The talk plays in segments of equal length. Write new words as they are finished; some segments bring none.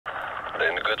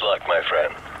and good luck, my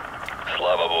friend.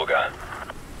 Slava Boga.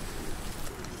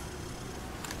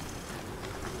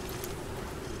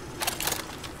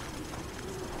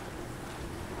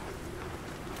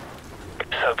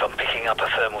 Soap, I'm picking up a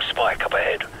thermal spike up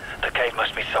ahead. The cave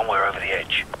must be somewhere over the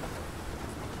edge.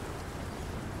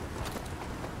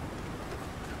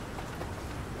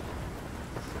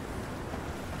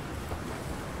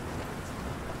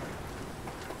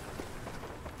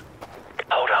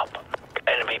 Hold up.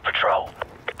 Enemy patrol.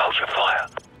 Hold your fire.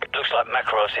 Looks like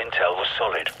Makarov's intel was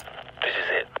solid. This is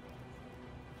it.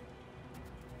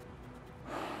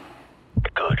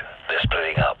 Good. They're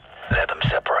splitting up. Let them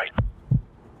separate.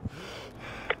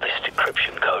 This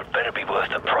decryption code better be worth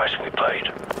the price we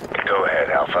paid. Go ahead,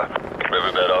 Alpha.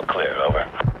 Riverbed all clear, over.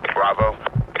 Bravo.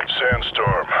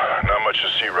 Sandstorm. Not much to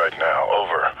see right now.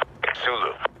 Over.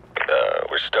 Zulu.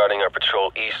 We're starting our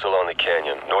patrol east along the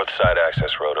canyon. North side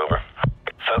access road, over.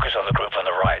 Focus on the group on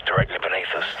the right, directly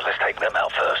beneath us. Let's take them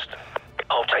out first.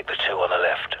 I'll take the two on the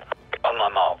left. On my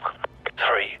mark.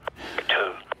 3,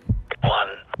 2, 1,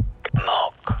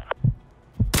 mark.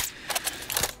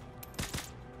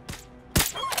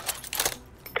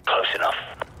 Close enough.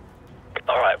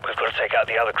 Alright, we've got to take out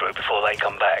the other group before they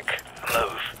come back.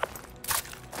 Move.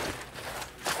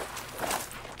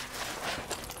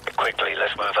 Quickly,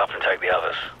 let's move up and take the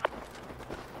others.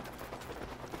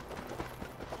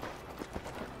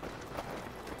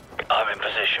 I'm in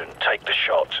position. Take the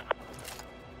shot.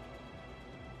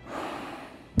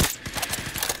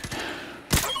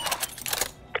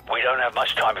 We don't have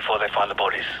much time before they find the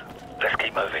bodies. Let's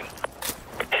keep moving.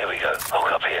 Here we go.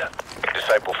 Hold up here.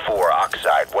 Disciple 4,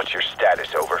 Oxide. What's your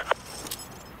status, over?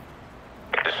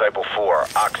 Disciple 4,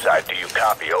 Oxide. Do you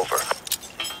copy, over?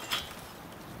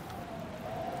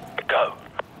 Go.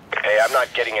 Hey, I'm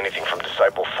not getting anything from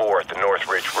Disciple 4 at the North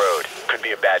Ridge Road. Could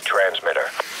be a bad transmitter.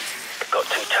 Got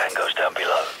 2 tangos down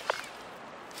below.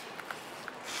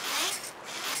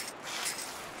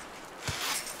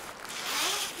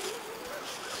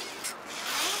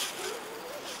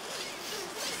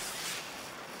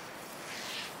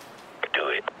 Do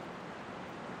it.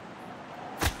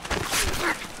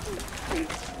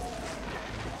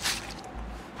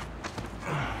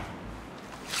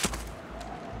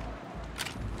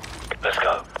 Let's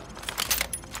go.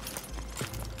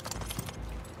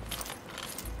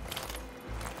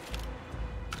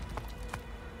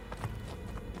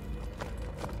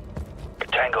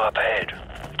 Tango up ahead.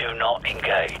 Do not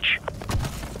engage.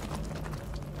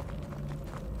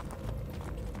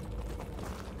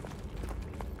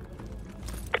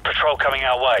 Patrol coming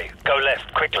our way. Go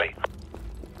left, quickly.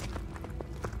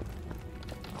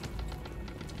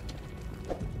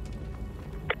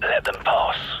 Let them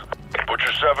pass.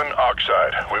 Butcher 7,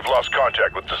 Oxide. We've lost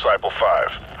contact with Disciple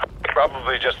 5.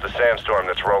 Probably just the sandstorm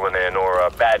that's rolling in, or a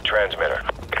bad transmitter.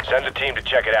 Send a team to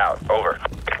check it out. Over.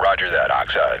 Roger that,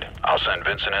 Oxide. I'll send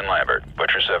Vincent and Lambert.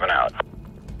 Butcher 7 out.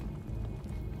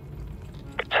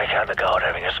 Take out the guard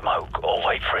having a smoke, or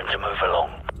wait for him to move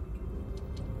along.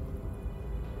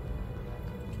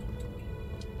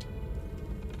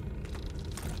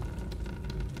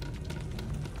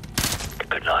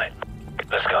 Good night.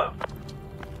 Let's go.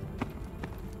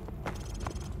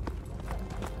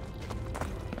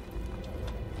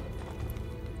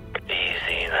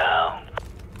 Easy now.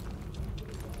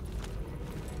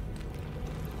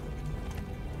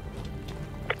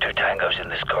 Two tangos in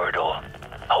this corridor.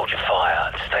 Hold your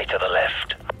fire and stay to the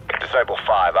left. Disciple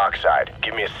 5, Oxide.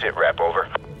 Give me a sit rep, over.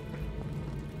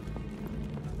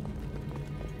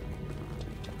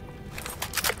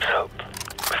 Soap.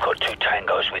 We've got 2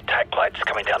 tangos with tack lights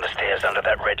coming down the stairs under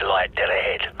that red light dead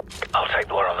ahead. I'll take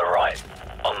the one on the right.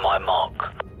 On my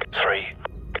mark. 3,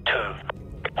 2,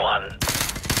 1.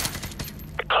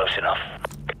 Close enough.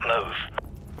 Move.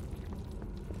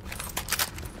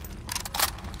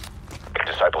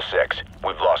 Disciple 6.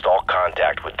 We've lost all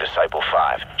contact with Disciple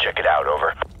 5. Check it out,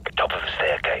 over. Top of the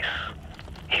staircase.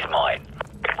 He's mine.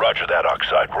 Roger that,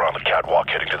 Oxide. We're on the catwalk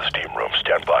heading to the steam room.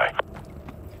 Stand by.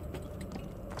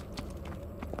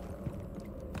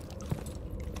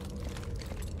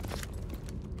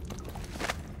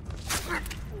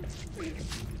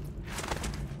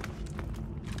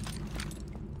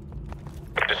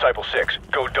 Disciple 6,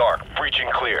 go dark. Breaching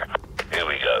clear. Here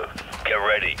we go. Get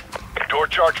ready. Door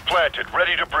charge planted.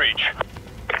 Ready to breach.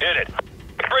 Hit it.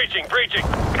 Breaching, breaching.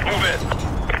 Move in.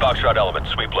 Foxtrot element,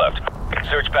 sweep left.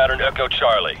 Search pattern Echo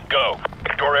Charlie. Go.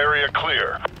 Door area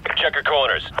clear. Check your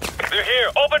corners. They're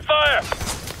here. Open fire.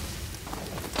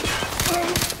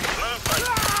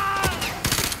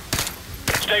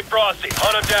 Stay frosty.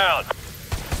 Hunt them down.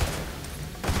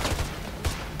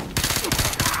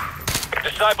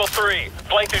 Disciple 3,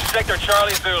 flank through Sector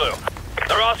Charlie Zulu.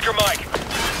 They're Oscar Mike.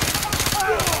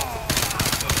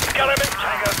 Got him in.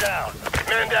 Tango down.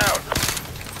 Man down.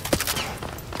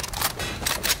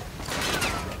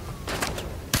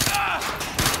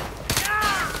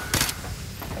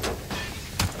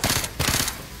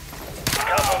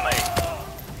 Cover me.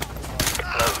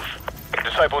 Move.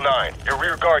 Disciple 9, your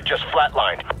rear guard just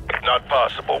flatlined. Not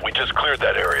possible. We just cleared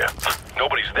that area.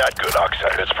 Nobody's that good,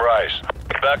 Oxide. It's fries.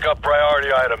 Back up priority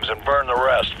items and burn the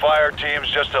rest. Fire teams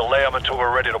just delay them until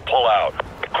we're ready to pull out.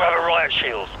 Grab a riot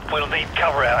shield. We'll need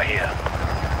cover out here.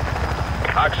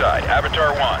 Oxide,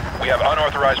 Avatar 1. We have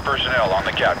unauthorized personnel on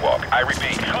the catwalk. I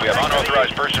repeat, we have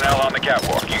unauthorized personnel on the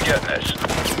catwalk. You getting this?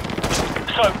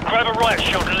 So, grab a riot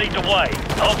shield and lead the way.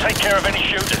 I'll take care of any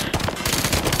shooters.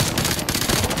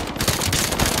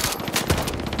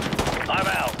 I'm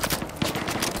out.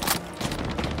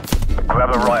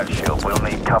 Grab a riot shield. We'll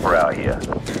need cover out here.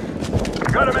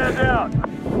 Got a man down.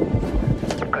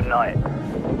 Good night.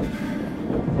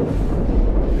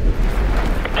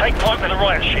 Take point with the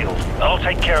riot shield. I'll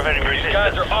take care of any resistance. These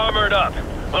guys are armored up.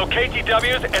 Locate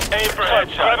TWs and aim for So,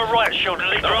 headshots. grab a riot shield and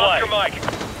lead the They're way. Oscar Mike.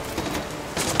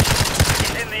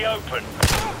 He's in the open.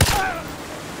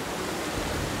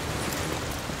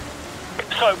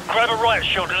 So, grab a riot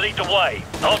shield and lead the way.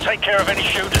 I'll take care of any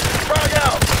shooters. Frag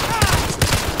out.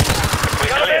 We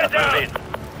got a clear. man down. Move in.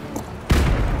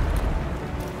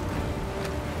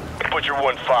 Butcher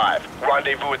 1-5.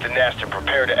 Rendezvous at the nest and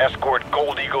prepare to escort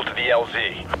Gold Eagle to the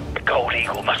LZ. Gold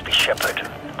Eagle must be Shepard.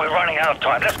 We're running out of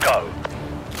time. Let's go.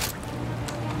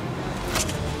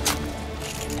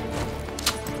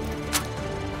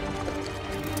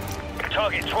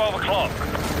 Target 12 o'clock.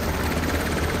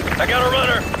 I got a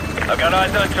runner. I've got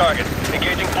eyes on target.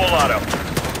 Engaging full auto.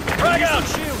 Frag out!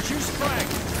 Shield, use frag.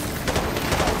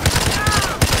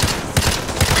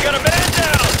 We got a man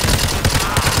down!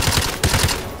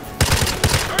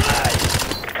 Grenade!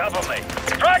 Cover me.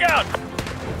 Frag out!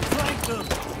 Flank them.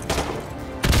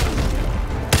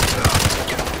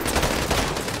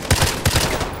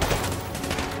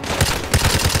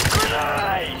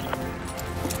 Grenade!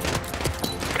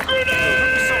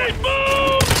 Grenade!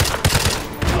 Move!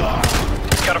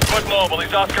 Got a foot mobile.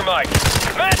 He's Oscar Mike.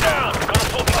 Man down! Got a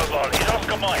foot mobile. He's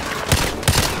Oscar Mike.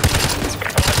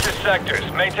 Watch your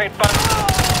sectors. Maintain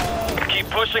fire. Keep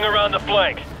pushing around the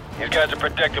flank. These guys are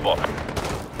predictable.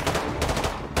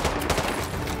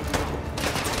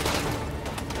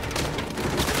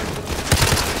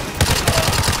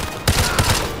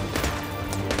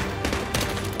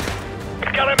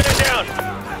 Got him in down.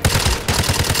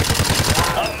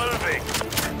 I'm moving.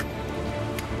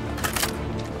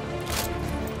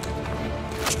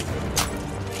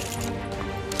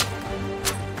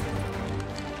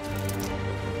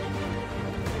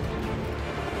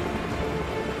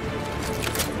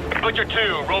 Butcher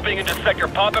 2, roping into Sector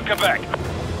Papa, Quebec.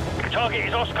 Target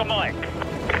is Oscar Mike.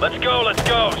 Let's go, let's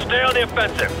go. Stay on the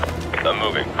offensive. I'm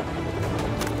moving.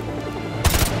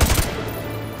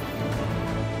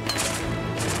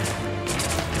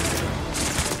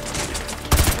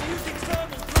 They're using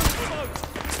thermal through smoke.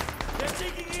 They're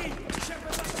digging in.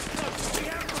 Shepard up close. We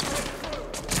have to break through.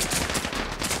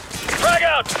 Frag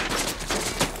out!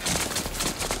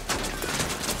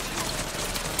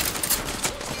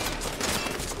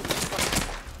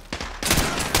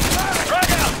 Frag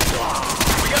out!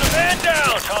 We got a man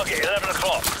down! Target 11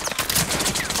 o'clock.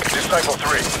 Disciple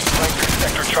 3, flank through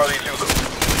Sector Charlie Zulu.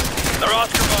 They're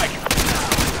Oscar Mike.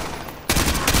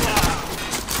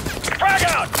 Frag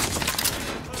out!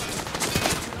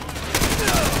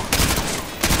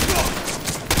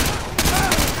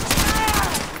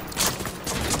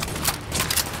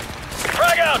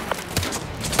 Frag out!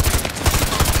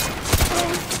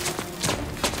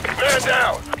 Man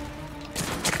down.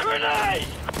 Grenade!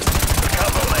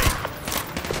 Cover me.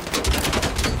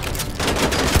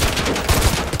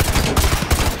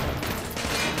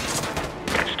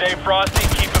 Stay frosty,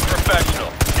 keep it professional.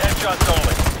 Headshots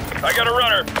only. I got a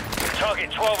runner.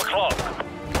 Target 12 o'clock.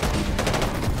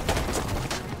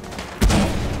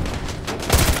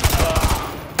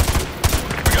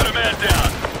 We got a man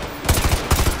down.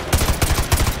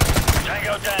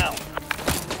 Tango down.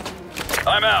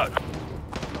 I'm out.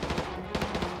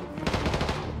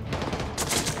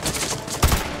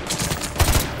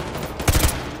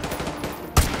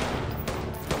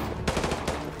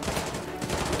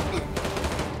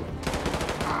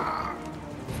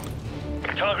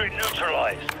 Target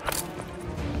neutralized.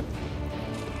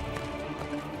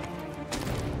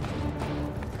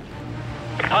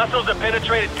 Hostiles have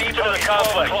penetrated deep into the Target 12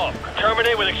 complex. o'clock.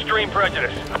 Terminate with extreme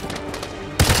prejudice.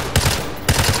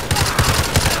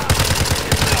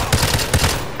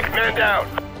 Man down.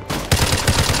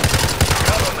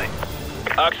 Cover me.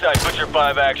 Oxide, Butcher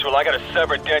 5 actual. I got a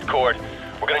severed dead cord.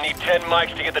 We're gonna need 10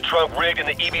 mics to get the trunk rigged and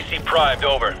the EBC primed.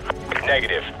 Over.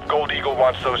 Negative. Gold Eagle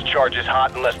wants those charges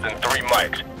hot in less than 3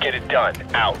 mics. Get it done.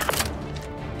 Out.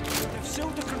 They've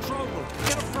sealed the control room.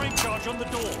 Get a frame charge on the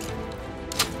door.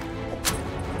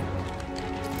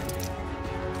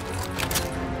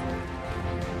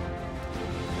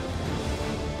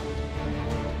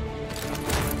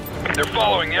 They're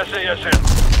following the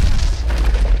SASM.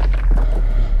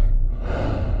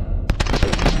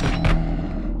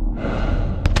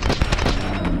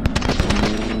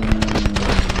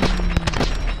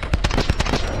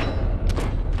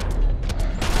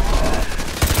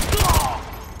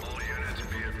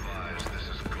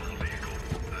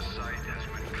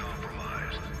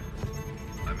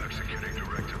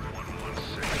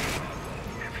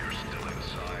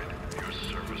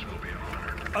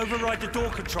 Override the door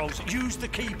controls. Use the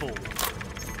keyboard.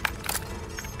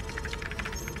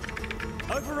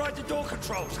 Override the door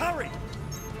controls. Hurry!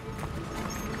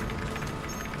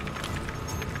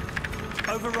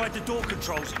 Override the door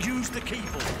controls. Use the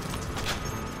keyboard.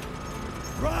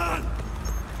 Run!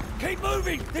 Keep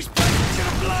moving! This place is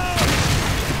gonna blow!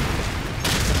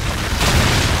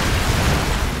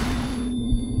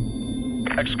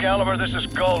 Excalibur, this is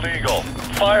Gold Eagle.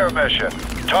 Fire mission.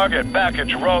 Target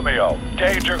package Romeo.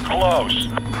 Danger close.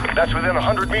 That's within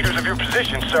 100 meters of your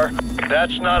position, sir.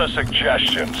 That's not a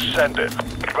suggestion. Send it.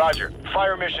 Roger.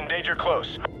 Fire mission, danger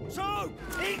close. So,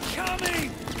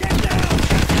 incoming! Get down!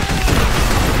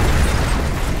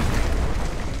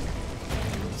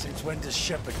 Since when does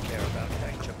Shepard care about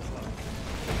danger close?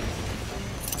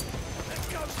 Let's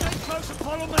go, stay close and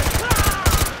follow me! Ah!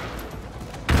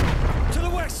 To the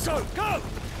west, so, go!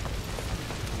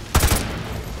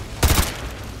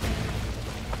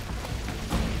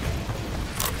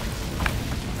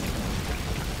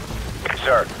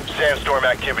 Sir, sandstorm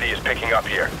activity is picking up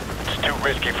here. It's too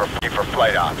risky for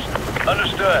flight ops.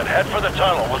 Understood. Head for the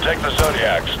tunnel. We'll take the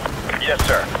Zodiacs. Yes,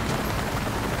 sir.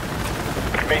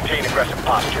 Maintain aggressive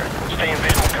posture. Stay in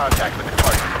visual contact with the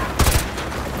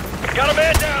target. Got a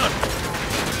man down!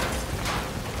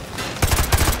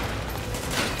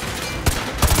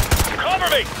 Cover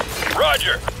me!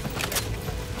 Roger!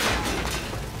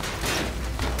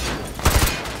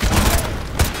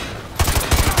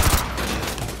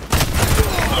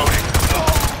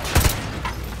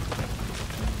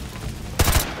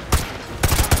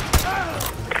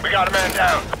 Got a man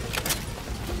down.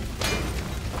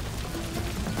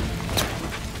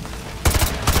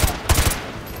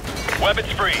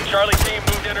 Weapons free. Charlie team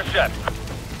moved to intercept.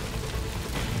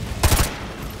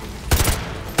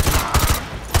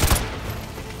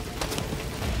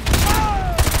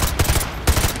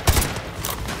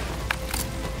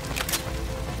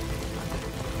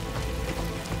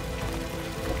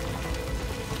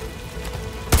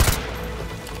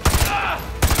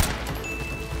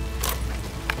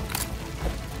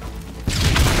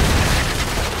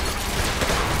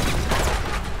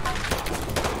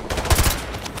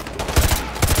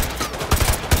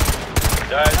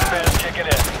 Dive kicking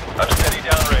in. Unsteady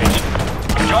downrange.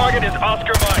 Target is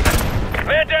Oscar Mike.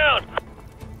 Man down!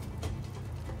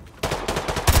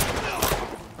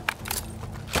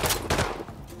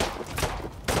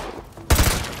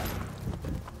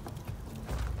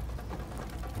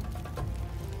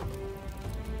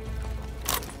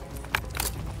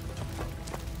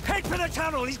 Head for the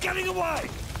tunnel! He's getting away!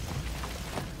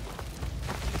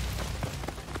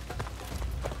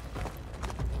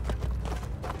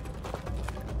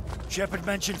 Shepard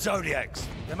mentioned Zodiacs.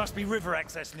 There must be river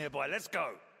access nearby. Let's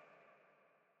go.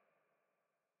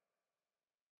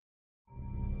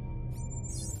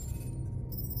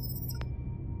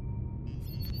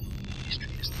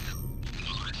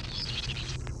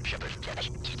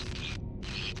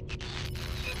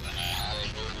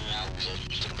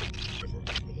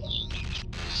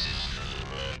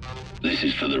 This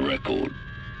is for the record.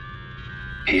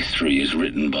 History is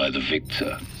written by the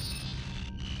victor.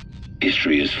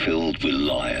 History is filled with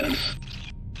liars.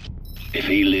 If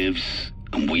he lives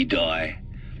and we die,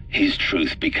 his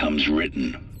truth becomes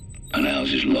written and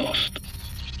ours is lost.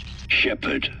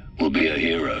 Shepard will be a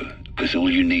hero because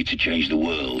all you need to change the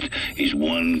world is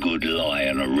one good lie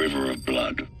and a river of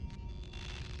blood.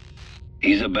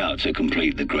 He's about to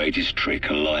complete the greatest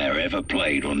trick a liar ever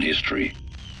played on history.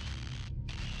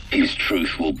 His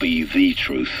truth will be the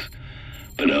truth,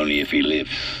 but only if he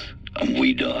lives and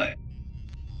we die.